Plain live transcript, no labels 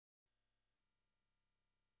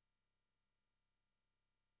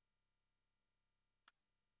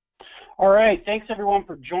All right, thanks everyone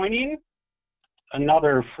for joining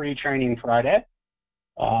another free training Friday.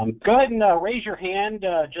 Go ahead and raise your hand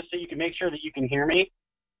just so you can make sure that you can hear me.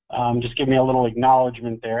 Just give me a little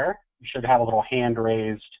acknowledgement there. You should have a little hand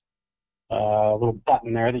raised, little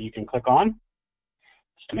button there that you can click on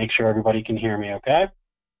just to make sure everybody can hear me, okay?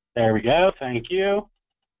 There we go, thank you.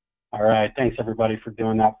 All right, thanks everybody for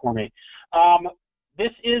doing that for me.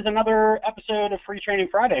 This is another episode of Free Training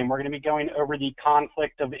Friday, and we're going to be going over the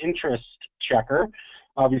conflict of interest checker,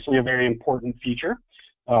 obviously a very important feature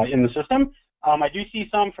in the system. I do see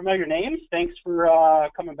some familiar names. Thanks for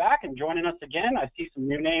coming back and joining us again. I see some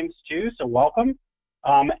new names too, so welcome.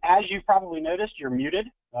 As you've probably noticed, you're muted.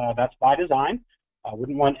 That's by design. I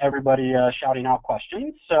wouldn't want everybody shouting out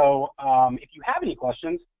questions. So if you have any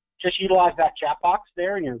questions, just utilize that chat box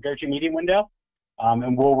there in your GoToMeeting window.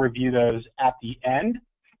 And we'll review those at the end.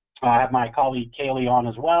 I have my colleague Kaylee on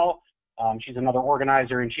as well. She's another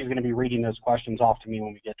organizer, and she's going to be reading those questions off to me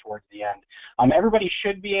when we get towards the end. Everybody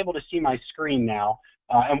should be able to see my screen now.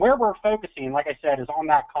 And where we're focusing, like I said, is on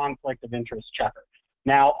that conflict of interest checker.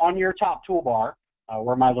 Now, on your top toolbar,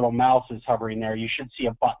 where my little mouse is hovering there, you should see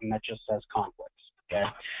a button that just says conflicts. Okay?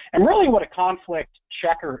 And really what a conflict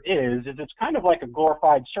checker is it's kind of like a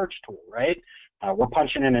glorified search tool, right? We're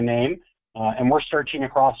punching in a name. And we're searching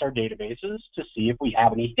across our databases to see if we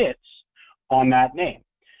have any hits on that name.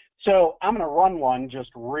 So I'm going to run one just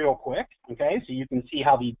real quick, okay, so you can see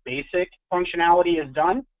how the basic functionality is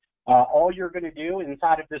done. All you're going to do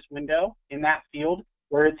inside of this window, in that field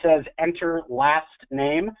where it says enter last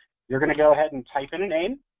name, you're going to go ahead and type in a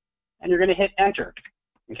name, and you're going to hit enter.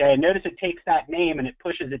 Okay, and notice it takes that name and it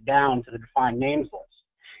pushes it down to the defined names list.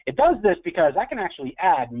 It does this because I can actually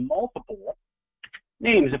add multiple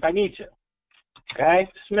names if I need to. Okay,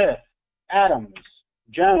 Smith, Adams,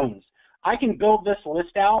 Jones. I can build this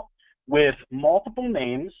list out with multiple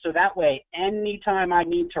names, so that way anytime I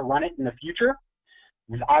need to run it in the future,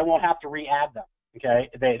 I won't have to re-add them, okay?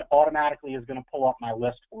 It automatically is going to pull up my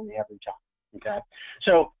list for me every time, okay?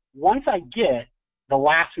 So once I get the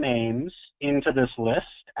last names into this list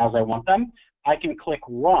as I want them, I can click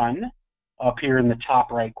Run up here in the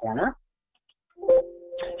top right corner.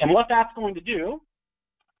 And what that's going to do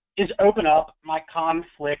is open up my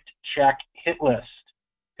conflict check hit list.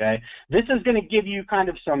 Okay, this is going to give you kind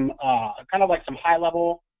of some like some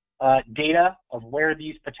high-level data of where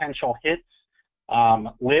these potential hits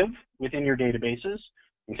live within your databases.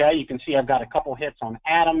 Okay, you can see I've got a couple hits on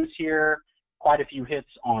Adams here, quite a few hits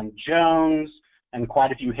on Jones, and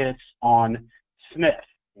quite a few hits on Smith.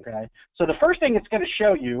 Okay, so the first thing it's going to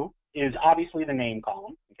show you is obviously the name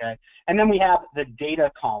column. Okay, and then we have the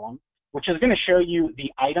data column, which is going to show you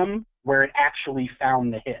the item where it actually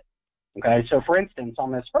found the hit. Okay, so for instance,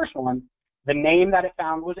 on this first one, the name that it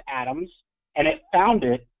found was Adams, and it found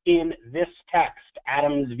it in this text,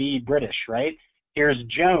 Adams v. British, right? Here's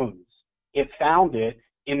Jones. It found it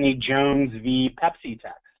in the Jones v. Pepsi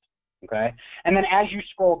text, okay? And then as you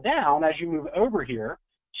scroll down, as you move over here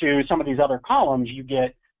to some of these other columns, you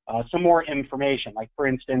get some more information. Like, for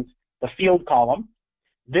instance, the field column.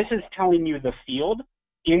 This is telling you the field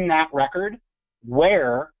in that record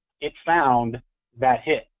where it found that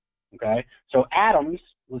hit, okay? So Adams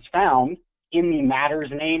was found in the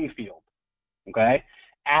matters name field, okay?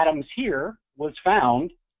 Adams here was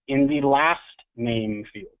found in the last name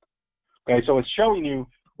field, okay? So it's showing you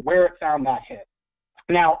where it found that hit.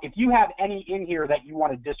 Now, if you have any in here that you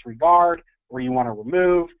want to disregard or you want to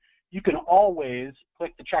remove, you can always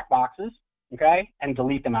click the check boxes, okay, and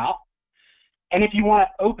delete them out. And if you want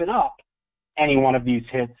to open up any one of these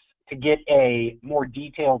hits to get a more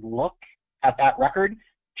detailed look at that record,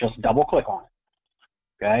 just double click on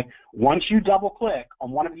it, okay? Once you double click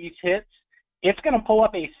on one of these hits, it's going to pull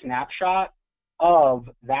up a snapshot of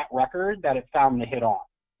that record that it found the hit on,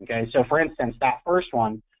 okay? So for instance, that first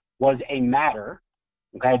one was a matter,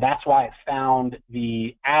 okay? That's why it found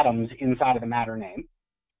the Adams inside of the matter name,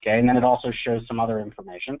 okay? And then it also shows some other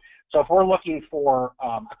information. So if we're looking for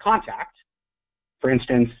a contact, for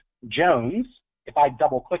instance, Jones, if I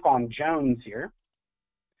double click on Jones here,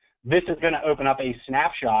 this is going to open up a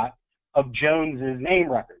snapshot of Jones's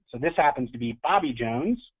name record. So this happens to be Bobby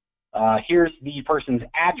Jones. Here's the person's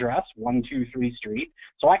address, 123 Street.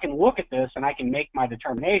 So I can look at this and I can make my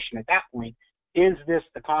determination at that point, is this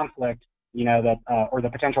the conflict, you know, that or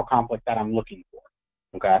the potential conflict that I'm looking for,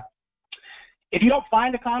 okay? If you don't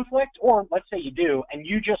find a conflict, or let's say you do, and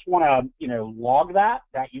you just want to, you know, log that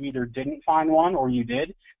you either didn't find one or you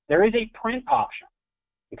did, there is a print option,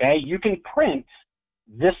 okay? You can print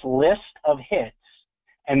this list of hits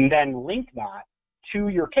and then link that to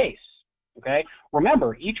your case, okay?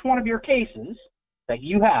 Remember, each one of your cases that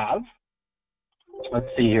you have let's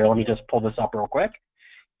see here, let me just pull this up real quick.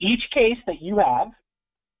 Each case that you have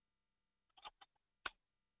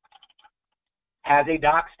has a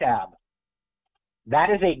docs tab. That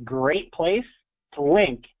is a great place to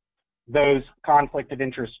link those conflict of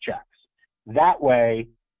interest checks. That way,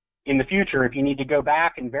 in the future, if you need to go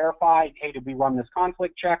back and verify, hey, did we run this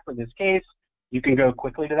conflict check for this case, you can go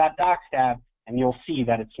quickly to that docs tab and you'll see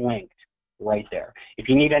that it's linked right there. If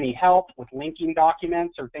you need any help with linking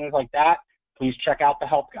documents or things like that, please check out the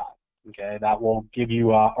help guide. Okay, that will give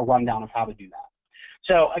you a rundown of how to do that.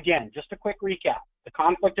 So again, just a quick recap. The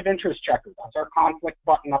conflict of interest checker, that's our conflict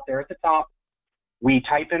button up there at the top. We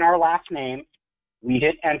type in our last name, we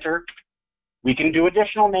hit enter. We can do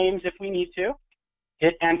additional names if we need to.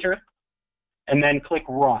 Hit enter, and then click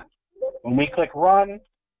run. When we click run,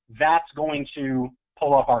 that's going to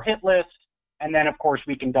pull up our hit list, and then of course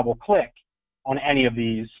we can double click on any of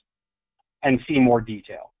these and see more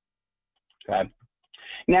detail. Okay.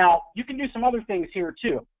 Now, you can do some other things here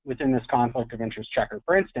too within this conflict of interest checker.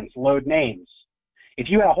 For instance, load names. If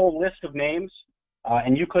you had a whole list of names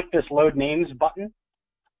and you click this load names button,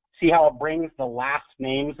 see how it brings the last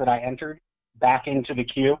names that I entered back into the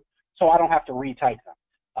queue, so I don't have to retype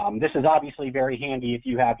them. This is obviously very handy if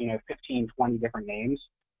you have 15, 20 different names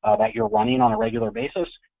that you're running on a regular basis.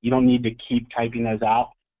 You don't need to keep typing those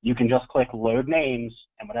out. You can just click load names,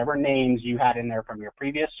 and whatever names you had in there from your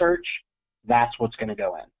previous search, that's what's going to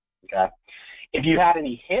go in. Okay. If you had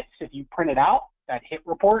any hits, if you printed out that hit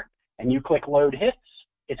report and you click load hits,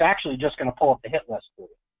 it's actually just going to pull up the hit list for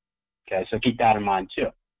you. Okay, so keep that in mind too.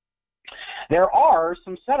 There are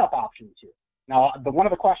some setup options here. Now, one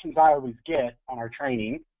of the questions I always get on our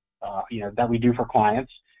training, that we do for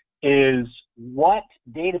clients, is what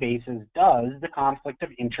databases does the conflict of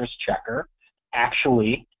interest checker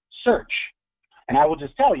actually search? And I will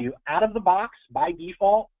just tell you, out of the box, by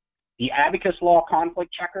default, the AbacusLaw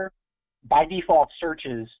conflict checker, by default,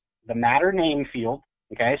 searches the matter name field,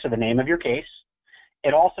 okay, so the name of your case.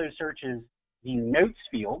 It also searches the notes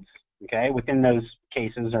fields, okay, within those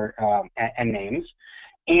cases and names,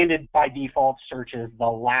 and it by default searches the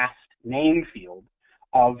last name field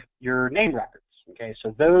of your name records, okay,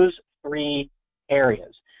 so those three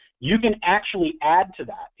areas. You can actually add to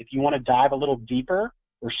that if you want to dive a little deeper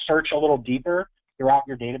or search a little deeper throughout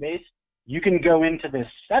your database. You can go into this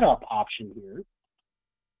setup option here,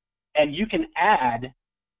 and you can add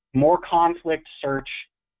more conflict search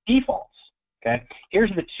defaults, okay?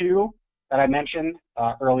 Here's the two that I mentioned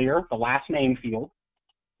earlier, the last name field,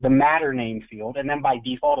 the matter name field, and then by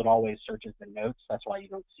default it always searches the notes. That's why you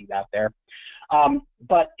don't see that there.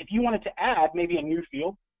 But if you wanted to add maybe a new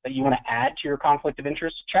field that you want to add to your conflict of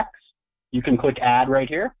interest checks, you can click add right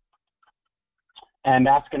here, and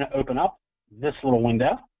that's going to open up this little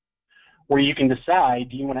window where you can decide,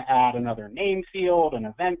 do you want to add another name field, an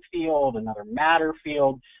event field, another matter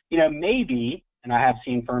field? Maybe, and I have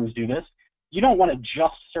seen firms do this, you don't want to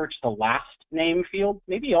just search the last name field.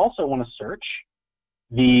 Maybe you also want to search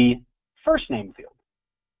the first name field,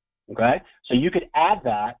 okay? So you could add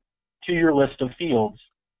that to your list of fields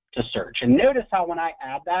to search. And notice how when I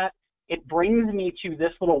add that, it brings me to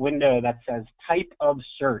this little window that says type of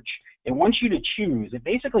search. It wants you to choose. It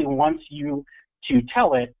basically wants you to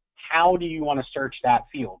tell it, how do you want to search that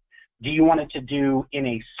field? Do you want it to do in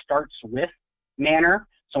a starts with manner?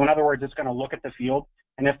 So in other words, it's going to look at the field,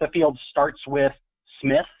 and if the field starts with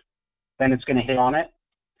Smith, then it's going to hit on it.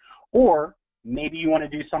 Or maybe you want to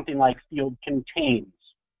do something like field contains.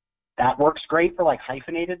 That works great for like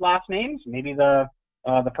hyphenated last names. Maybe the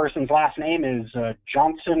person's last name is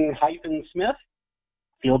Johnson-Smith.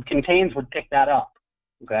 Field contains would pick that up,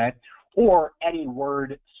 okay? Or any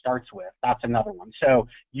word starts with, that's another one. So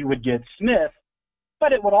you would get Smith,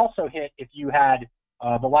 but it would also hit if you had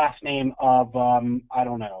the last name of, I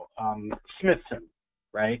don't know, Smithson,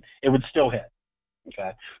 right? It would still hit,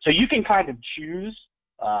 okay? So you can kind of choose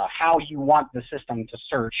how you want the system to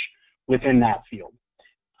search within that field.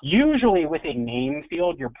 Usually with a name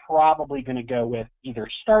field, you're probably going to go with either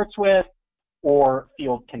starts with or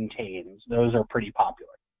field contains. Those are pretty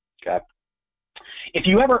popular, okay? If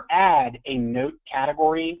you ever add a note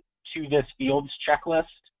category to this fields checklist,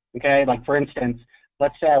 okay, like for instance,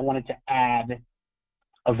 let's say I wanted to add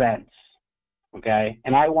events, okay,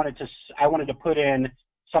 and I wanted to put in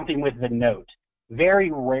something with the note.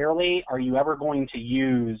 Very rarely are you ever going to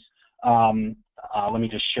use, let me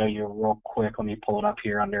just show you real quick, let me pull it up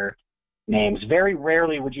here under names. Very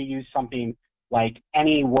rarely would you use something like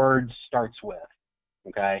any word starts with,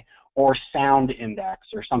 okay, or sound index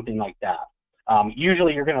or something like that.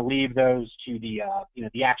 Usually you're going to leave those to the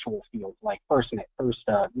the actual fields like first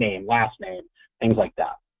name, last name, things like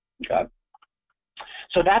that. Okay.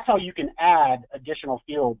 So that's how you can add additional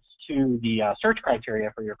fields to the search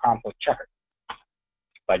criteria for your conflict checker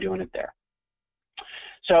by doing it there.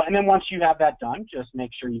 So, and then once you have that done, just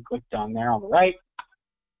make sure you click done there on the right.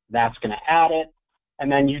 That's going to add it.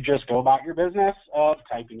 And then you just go about your business of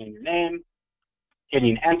typing in your name,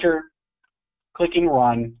 hitting enter, clicking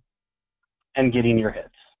run, and getting your hits.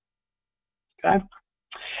 Okay?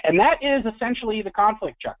 And that is essentially the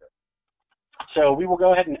conflict checker. So we will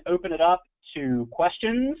go ahead and open it up to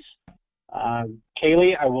questions.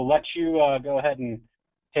 Kaylee, I will let you go ahead and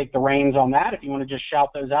take the reins on that if you want to just shout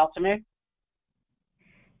those out to me.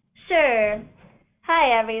 Sure.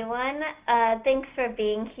 Hi, everyone. Thanks for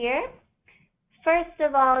being here. First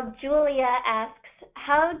of all, Julia asks,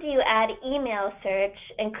 how do you add email search,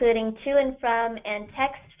 including to and from and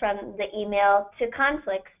text from the email, to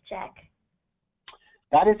conflicts check?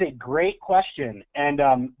 That is a great question. And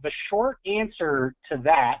the short answer to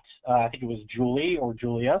that, I think it was Julie or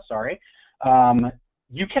Julia, sorry,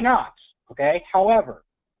 you cannot, okay? However,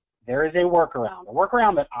 there is a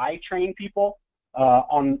workaround that I train people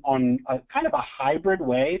on a kind of a hybrid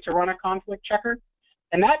way to run a conflict checker,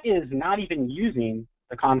 and that is not even using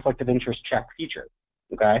the conflict of interest check feature,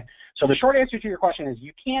 okay? So the short answer to your question is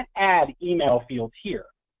you can't add email fields here.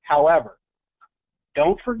 However,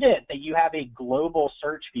 don't forget that you have a global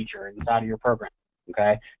search feature inside of your program,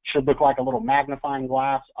 okay? Should look like a little magnifying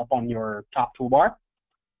glass up on your top toolbar.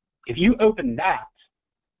 If you open that,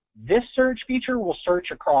 this search feature will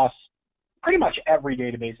search across pretty much every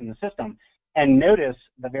database in the system. And notice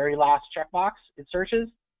the very last checkbox it searches,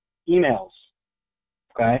 emails,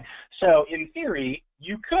 okay? So in theory,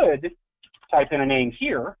 you could type in a name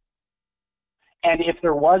here, and if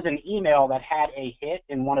there was an email that had a hit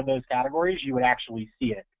in one of those categories, you would actually see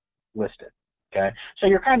it listed, okay? So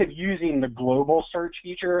you're kind of using the global search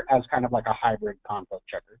feature as kind of like a hybrid conflict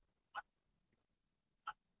checker.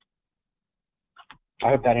 I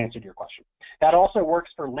hope that answered your question. That also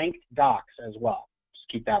works for linked docs as well. Just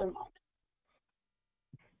keep that in mind.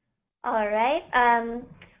 All right.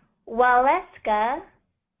 Waleska,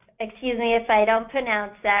 excuse me if I don't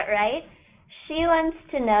pronounce that right, she wants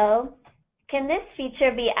to know, can this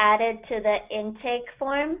feature be added to the intake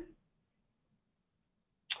form?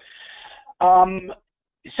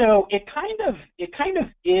 So it kind of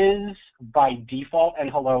is by default, and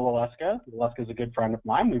hello, Waleska. Waleska is a good friend of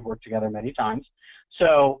mine. We've worked together many times.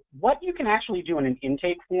 So what you can actually do in an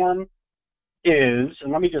intake form is,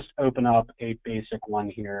 and let me just open up a basic one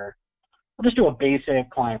here. We'll just do a basic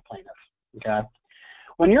client plaintiff, okay?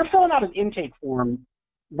 When you're filling out an intake form,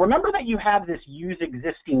 remember that you have this use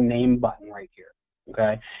existing name button right here,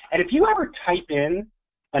 okay? And if you ever type in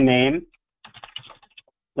a name,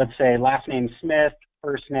 let's say last name Smith,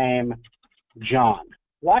 first name John,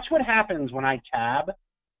 watch what happens when I tab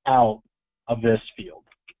out of this field.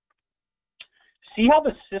 See how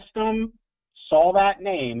the system saw that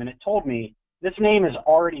name and it told me this name is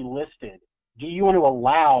already listed. Do you want to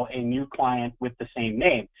allow a new client with the same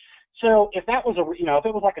name? So if that was if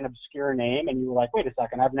it was like an obscure name and you were like, wait a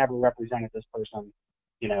second, I've never represented this person,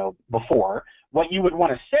 before, what you would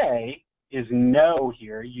want to say is no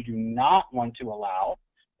here. You do not want to allow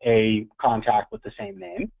a contact with the same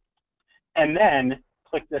name. And then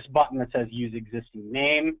click this button that says use existing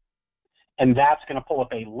name, and that's going to pull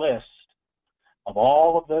up a list of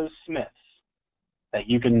all of those Smiths that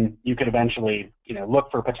you could eventually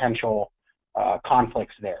look for potential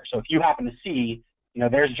conflicts there. So if you happen to see,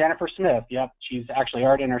 there's Jennifer Smith. Yep, she's actually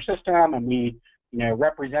already in our system, and we,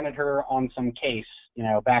 represented her on some case,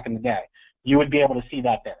 back in the day. You would be able to see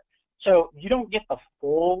that there. So you don't get the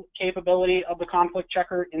full capability of the conflict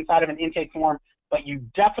checker inside of an intake form, but you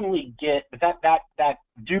definitely get that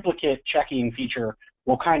duplicate checking feature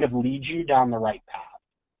will kind of lead you down the right path.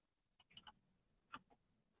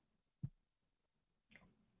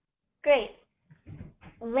 Great.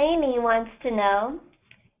 Lainey wants to know,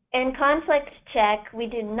 in conflict check, we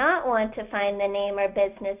do not want to find the name or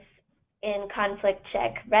business in conflict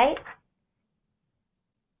check, right?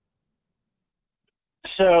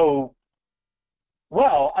 So,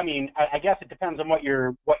 well, I mean, I guess it depends on what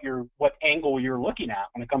angle you're looking at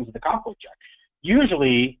when it comes to the conflict check.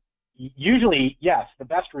 Usually, yes, the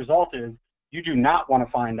best result is you do not want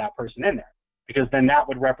to find that person in there, because then that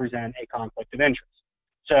would represent a conflict of interest.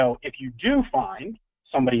 So if you do find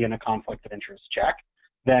somebody in a conflict of interest check,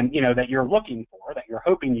 then that you're looking for, that you're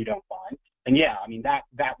hoping you don't find, then yeah, I mean that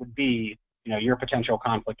would be your potential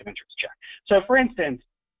conflict of interest check. So for instance,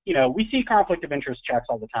 we see conflict of interest checks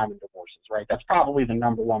all the time in divorces, right? That's probably the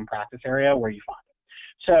 #1 practice area where you find it.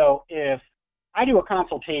 So if I do a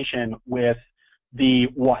consultation with the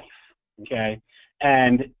wife, okay,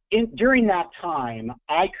 And during that time,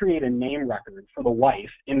 I create a name record for the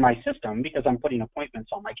wife in my system because I'm putting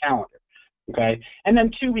appointments on my calendar, okay? And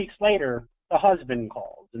then 2 weeks later, the husband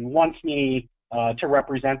calls and wants me to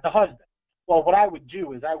represent the husband. Well, what I would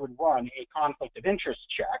do is I would run a conflict of interest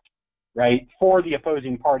check, right, for the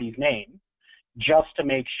opposing party's name, just to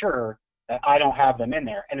make sure that I don't have them in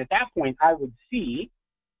there. And at that point, I would see,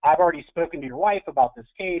 I've already spoken to your wife about this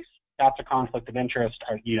case. That's a conflict of interest.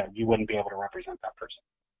 Or, you know, you wouldn't be able to represent that person.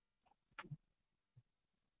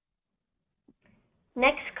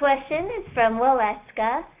 Next question is from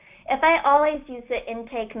Waleska. If I always use the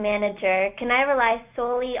intake manager, can I rely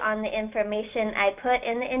solely on the information I put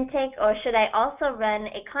in the intake, or should I also run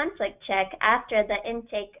a conflict check after the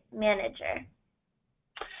intake manager?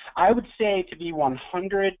 I would say to be 100%,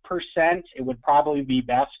 it would probably be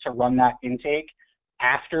best to run that intake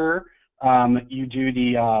after you do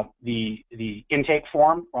the intake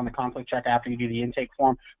form, run the conflict check after you do the intake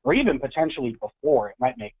form, or even potentially before. It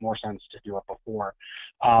might make more sense to do it before.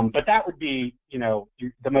 But that would be, you know,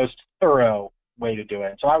 the most thorough way to do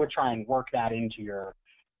it. So I would try and work that into your,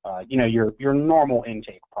 you know, your normal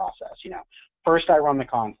intake process. You know, first I run the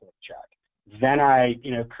conflict check, then I,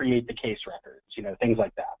 you know, create the case records, you know, things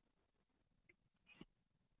like that.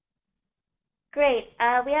 Great.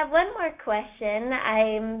 We have one more question.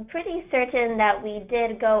 I'm pretty certain that we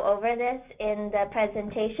did go over this in the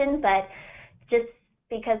presentation, but just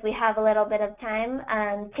because we have a little bit of time,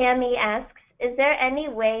 Tammy asks, is there any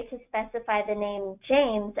way to specify the name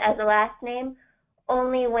James as a last name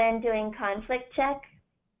only when doing conflict check?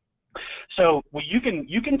 So well, you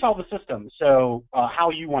can tell the system so how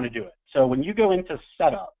you want to do it. So when you go into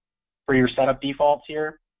setup for your setup defaults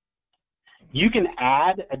here, you can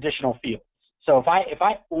add additional fields. So if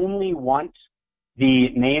I only want the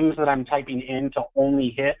names that I'm typing in to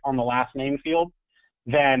only hit on the last name field,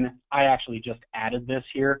 then I actually just added this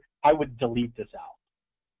here. I would delete this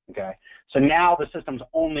out. Okay. So now the system's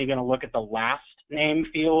only going to look at the last name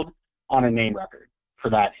field on a name record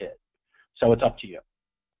for that hit. So it's up to you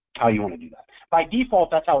how you want to do that. By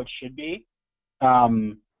default, that's how it should be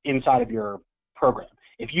inside of your program.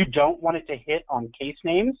 If you don't want it to hit on case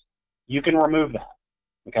names, you can remove that.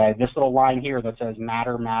 Okay, this little line here that says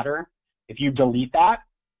matter, if you delete that,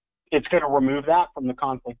 it's going to remove that from the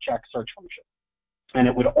conflict check search function. And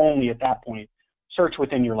it would only at that point search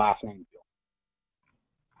within your last name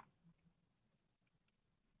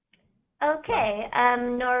field. Okay,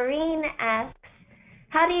 Noreen asks,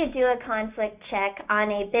 how do you do a conflict check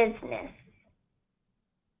on a business?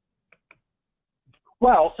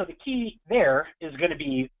 Well, so the key there is going to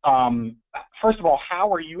be, first of all,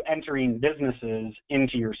 how are you entering businesses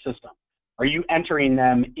into your system? Are you entering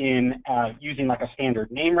them in using like a standard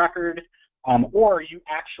name record, or are you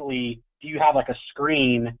actually, do you have like a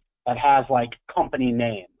screen that has like company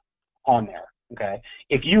name on there, okay?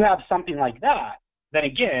 If you have something like that, then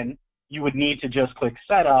again, you would need to just click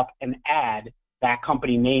setup and add that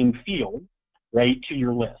company name field, right, to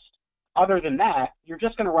your list. Other than that, you're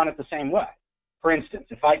just going to run it the same way. For instance,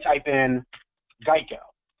 if I type in Geico,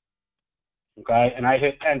 okay, and I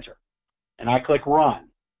hit enter, and I click run,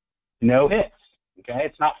 no hits, okay?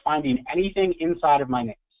 It's not finding anything inside of my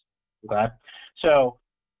names, okay? So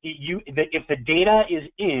if the data is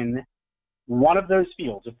in one of those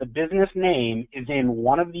fields, if the business name is in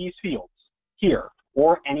one of these fields here,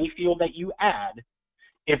 or any field that you add,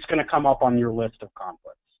 it's going to come up on your list of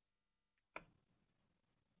conflicts.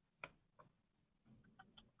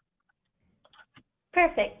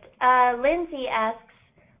 Perfect. Lindsay asks,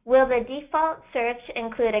 will the default search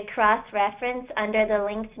include a cross-reference under the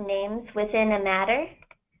linked names within a matter?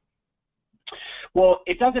 Well,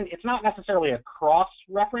 it doesn't, it's not necessarily a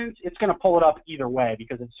cross-reference. It's going to pull it up either way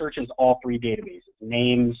because it searches all three databases,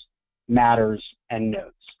 names, matters, and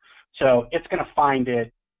notes. So it's going to find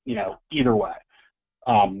it, you know, either way.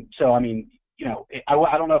 So, I mean, you know,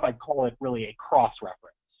 I don't know if I'd call it really a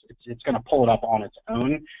cross-reference. It's going to pull it up on its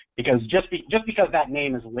own because just because that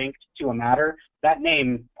name is linked to a matter, that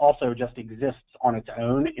name also just exists on its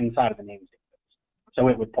own inside of the names database. So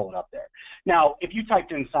it would pull it up there. Now, if you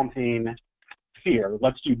typed in something here,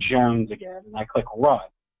 let's do Jones again, and I click run.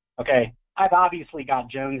 Okay, I've obviously got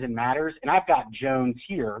Jones in matters, and I've got Jones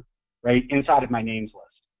here, right, inside of my names list.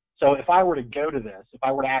 So if I were to go to this, if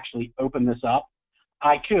I were to actually open this up,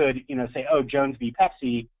 I could, you know, say, oh, Jones v.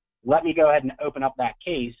 Pepsi. Let me go ahead and open up that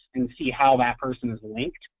case and see how that person is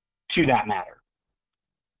linked to that matter.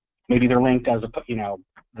 Maybe they're linked as a, you know,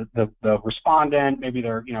 the respondent. Maybe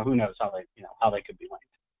they're, you know, who knows how they, you know, how they could be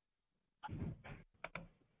linked.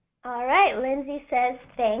 All right, Lindsay says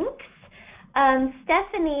thanks.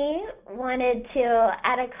 Stephanie wanted to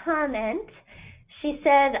add a comment. She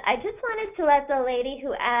said, I just wanted to let the lady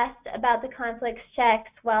who asked about the conflicts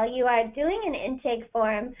checks while you are doing an intake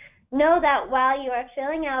form know that while you are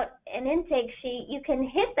filling out an intake sheet, you can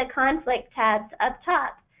hit the conflict tabs up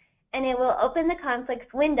top, and it will open the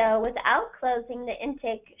conflicts window without closing the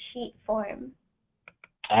intake sheet form.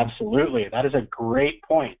 Absolutely. That is a great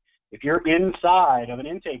point. If you're inside of an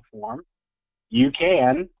intake form, you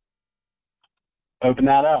can open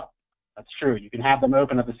that up. That's true. You can have them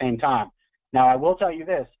open at the same time. Now, I will tell you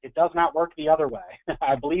this, it does not work the other way.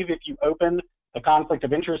 I believe if you open the conflict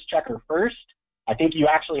of interest checker first, I think you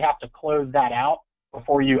actually have to close that out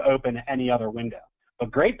before you open any other window.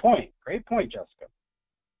 But great point, Jessica.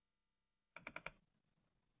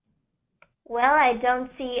 Well, I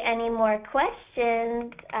don't see any more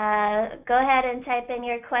questions. Go ahead and type in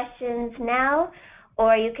your questions now,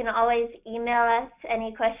 or you can always email us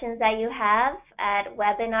any questions that you have at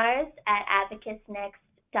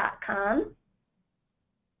webinars@abacusnext.com.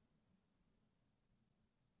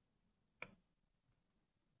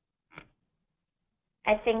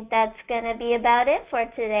 I think that's going to be about it for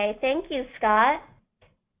today. Thank you, Scott.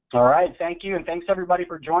 All right, thank you, and thanks everybody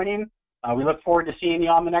for joining. We look forward to seeing you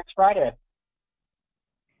on the next Friday.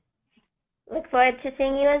 Look forward to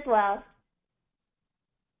seeing you as well.